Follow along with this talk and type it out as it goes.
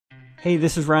Hey,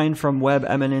 this is Ryan from Web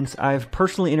Eminence. I've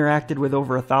personally interacted with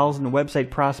over 1,000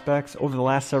 website prospects over the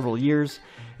last several years,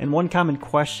 and one common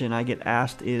question I get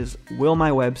asked is, will my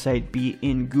website be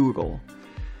in Google?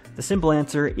 The simple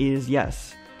answer is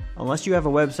yes. Unless you have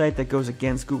a website that goes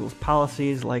against Google's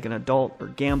policies, like an adult or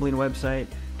gambling website,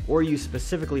 or you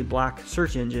specifically block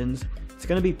search engines, it's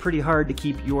going to be pretty hard to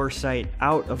keep your site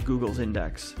out of Google's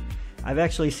index. I've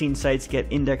actually seen sites get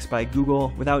indexed by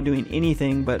Google without doing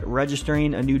anything but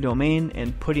registering a new domain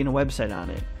and putting a website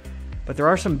on it. But there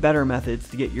are some better methods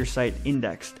to get your site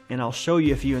indexed, and I'll show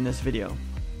you a few in this video.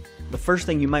 The first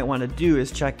thing you might want to do is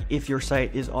check if your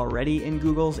site is already in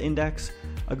Google's index.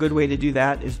 A good way to do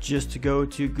that is just to go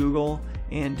to Google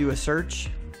and do a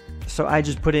search. So I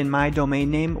just put in my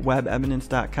domain name,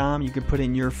 webeminence.com. You could put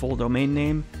in your full domain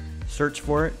name, search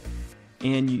for it,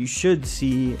 and you should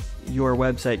see your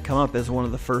website come up as one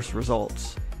of the first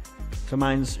results. So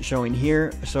mine's showing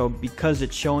here. So because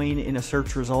it's showing in a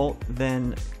search result,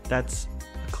 then that's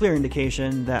a clear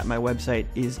indication that my website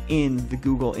is in the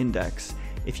Google index.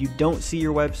 If you don't see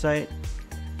your website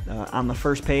on the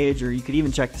first page, or you could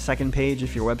even check the second page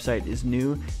if your website is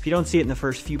new, if you don't see it in the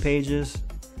first few pages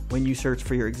when you search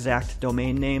for your exact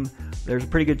domain name, there's a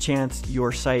pretty good chance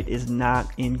your site is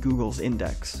not in Google's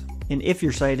index. And if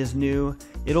your site is new,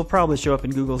 it'll probably show up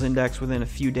in Google's index within a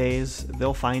few days.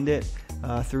 They'll find it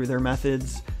through their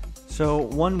methods. So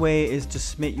one way is to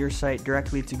submit your site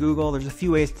directly to Google. There's a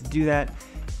few ways to do that.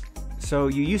 So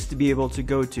you used to be able to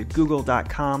go to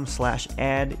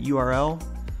google.com/add URL.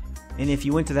 And if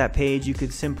you went to that page, you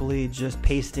could simply just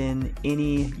paste in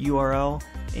any URL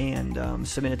and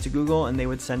submit it to Google, and they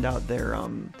would send out their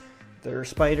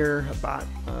spider bot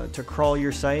to crawl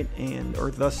your site or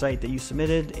the site that you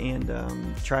submitted and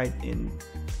try and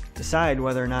decide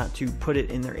whether or not to put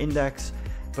it in their index.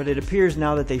 But it appears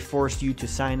now that they forced you to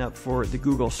sign up for the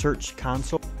Google Search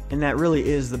Console, and that really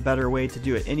is the better way to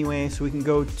do it anyway. So we can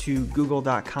go to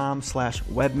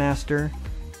google.com/webmaster,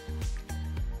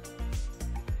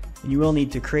 and you will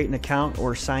need to create an account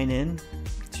or sign in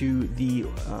to the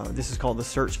this is called the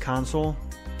Search Console.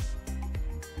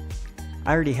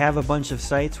 I already have a bunch of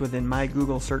sites within my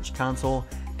Google Search Console,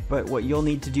 but what you'll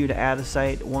need to do to add a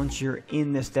site once you're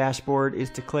in this dashboard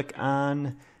is to click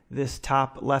on this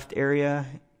top left area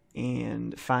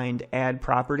and find Add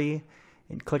Property,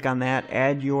 and click on that,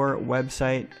 add your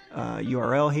website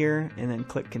URL here, and then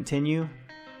click Continue.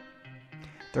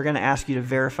 They're going to ask you to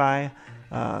verify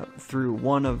through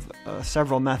one of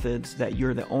several methods that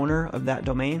you're the owner of that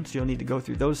domain, so you'll need to go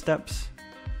through those steps.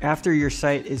 After your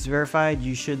site is verified,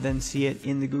 you should then see it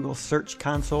in the Google Search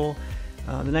Console.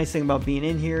 The nice thing about being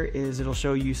in here is it'll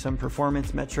show you some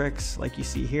performance metrics like you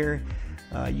see here.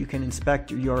 You can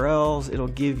inspect your URLs. It'll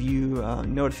give you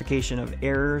notification of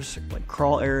errors, like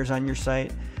crawl errors on your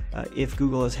site. If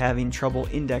Google is having trouble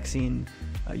indexing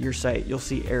your site, you'll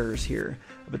see errors here.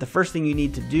 But the first thing you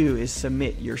need to do is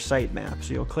submit your sitemap.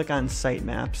 So you'll click on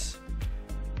Sitemaps,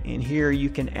 and here you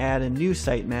can add a new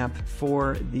sitemap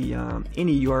for the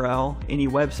any URL, any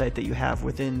website that you have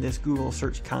within this Google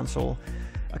Search Console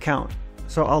account.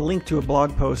 So I'll link to a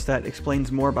blog post that explains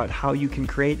more about how you can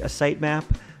create a sitemap,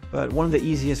 but one of the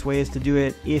easiest ways to do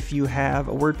it if you have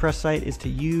a WordPress site is to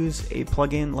use a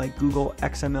plugin like Google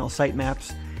XML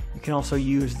Sitemaps. You can also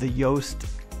use the Yoast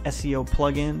SEO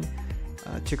plugin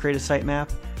to create a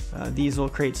sitemap. These will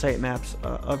create sitemaps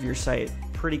of your site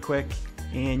pretty quick,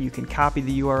 and you can copy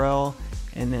the URL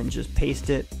and then just paste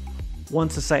it.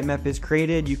 Once the sitemap is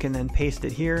created, you can then paste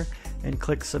it here and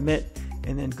click Submit,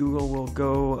 and then Google will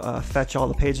go fetch all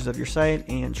the pages of your site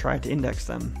and try to index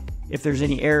them. If there's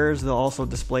any errors, they'll also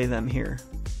display them here.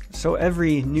 So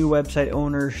every new website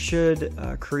owner should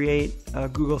create a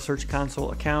Google Search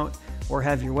Console account, or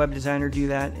have your web designer do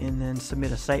that and then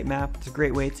submit a sitemap. It's a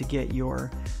great way to get your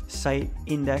site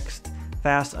indexed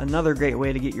fast. Another great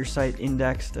way to get your site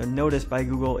indexed and noticed by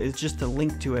Google is just to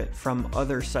link to it from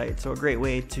other sites. So a great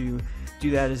way to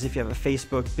do that is if you have a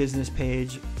Facebook business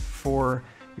page for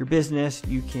your business,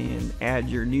 you can add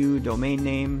your new domain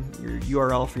name, your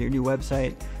URL for your new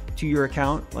website to your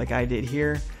account like I did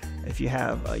here. If you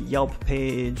have a Yelp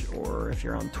page, or if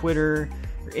you're on Twitter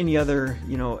or any other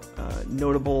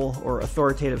notable or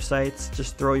authoritative sites,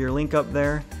 just throw your link up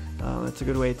there. It's a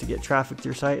good way to get traffic to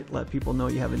your site, let people know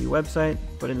you have a new website,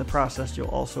 but in the process you'll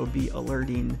also be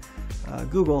alerting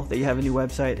Google that you have a new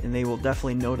website, and they will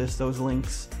definitely notice those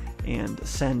links and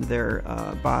send their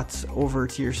bots over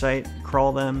to your site,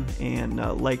 crawl them, and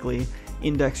likely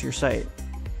index your site.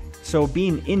 So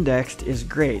being indexed is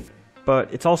great,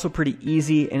 but it's also pretty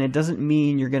easy, and it doesn't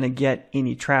mean you're going to get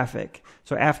any traffic.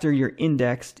 So after you're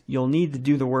indexed, you'll need to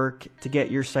do the work to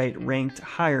get your site ranked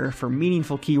higher for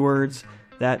meaningful keywords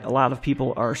that a lot of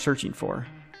people are searching for.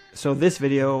 So this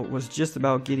video was just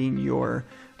about getting your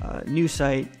new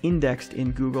site indexed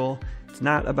in Google. It's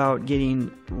not about getting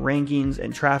rankings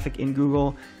and traffic in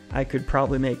Google. I could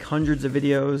probably make hundreds of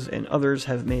videos, and others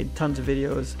have made tons of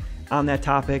videos on that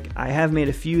topic. I have made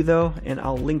a few though, and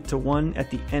I'll link to one at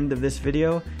the end of this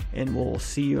video, and we'll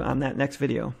see you on that next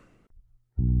video.